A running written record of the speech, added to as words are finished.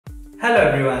Hello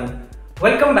everyone,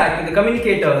 welcome back to the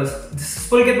Communicators. This is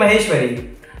Pulkit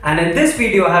Maheshwari, and in this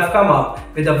video I have come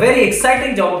up with a very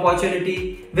exciting job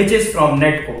opportunity which is from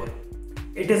Netcore.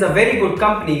 It is a very good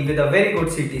company with a very good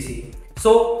CTC.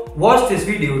 So watch this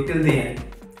video till the end.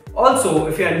 Also,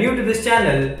 if you are new to this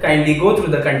channel, kindly go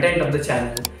through the content of the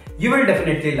channel. You will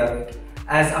definitely love it,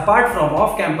 as apart from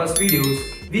off-campus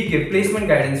videos, we give placement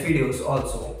guidance videos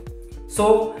also.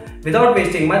 So without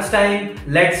wasting much time,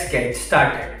 let's get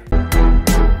started.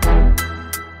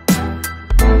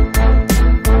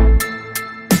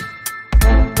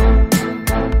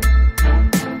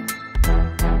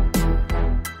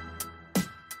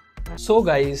 So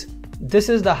guys, this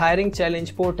is the hiring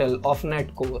challenge portal of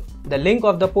Netcore. The link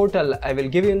of the portal I will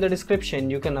give you in the description.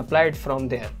 You can apply it from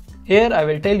there. Here I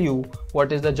will tell you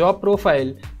what is the job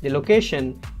profile, the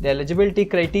location, the eligibility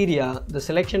criteria, the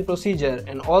selection procedure,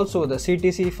 and also the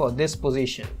CTC for this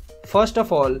position. First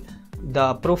of all,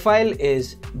 the profile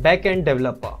is Backend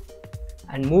Developer.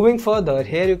 And moving further,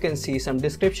 here you can see some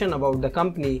description about the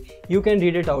company. You can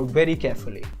read it out very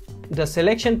carefully. The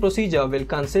selection procedure will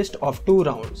consist of 2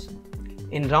 rounds.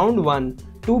 In round 1,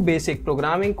 2 basic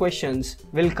programming questions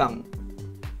will come.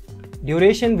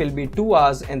 Duration will be 2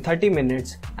 hours and 30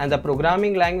 minutes, and the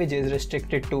programming language is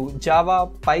restricted to Java,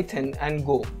 Python and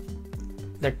Go.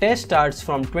 The test starts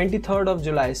from 23rd of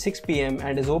July 6 PM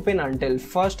and is open until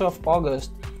 1st of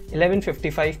August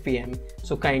 11:55 PM,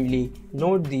 so kindly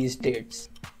note these dates.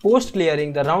 Post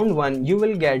clearing the round 1, you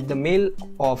will get the mail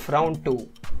of round 2.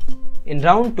 In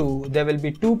round 2, there will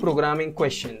be 2 programming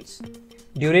questions.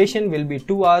 Duration will be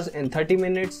 2 hours and 30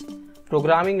 minutes.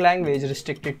 Programming language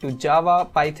restricted to Java,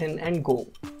 Python and Go.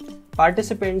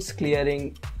 Participants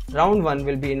clearing round 1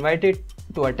 will be invited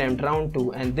to attempt round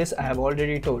 2, and this I have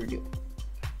already told you.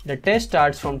 The test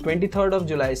starts from 23rd of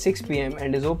July 6 PM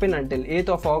and is open until 8th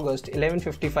of August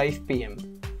 11:55 PM.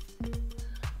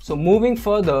 So moving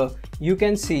further, you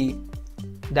can see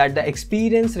that the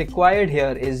experience required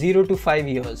here is 0 to 5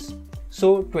 years. So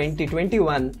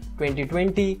 2021,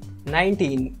 2020,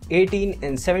 19, 18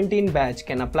 and 17 batch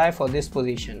can apply for this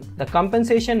position. The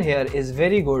compensation here is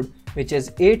very good, which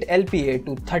is 8 LPA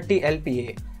to 30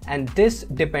 LPA, and this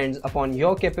depends upon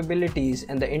your capabilities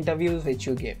and the interviews which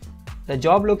you give. The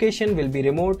job location will be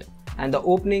remote and the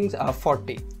openings are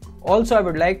 40. Also, I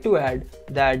would like to add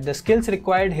that the skills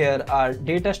required here are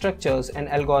data structures and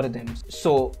algorithms.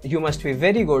 So you must be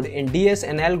very good in DS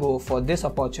and Algo for this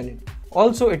opportunity.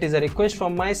 Also, it is a request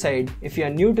from my side, if you are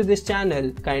new to this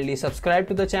channel, kindly subscribe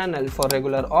to the channel for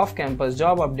regular off-campus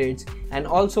job updates and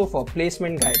also for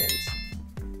placement guidance.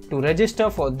 To register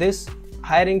for this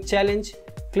hiring challenge,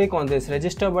 click on this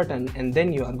register button and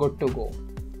then you are good to go.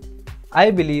 I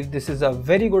believe this is a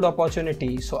very good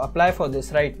opportunity, so apply for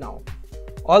this right now.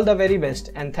 All the very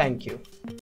best and thank you.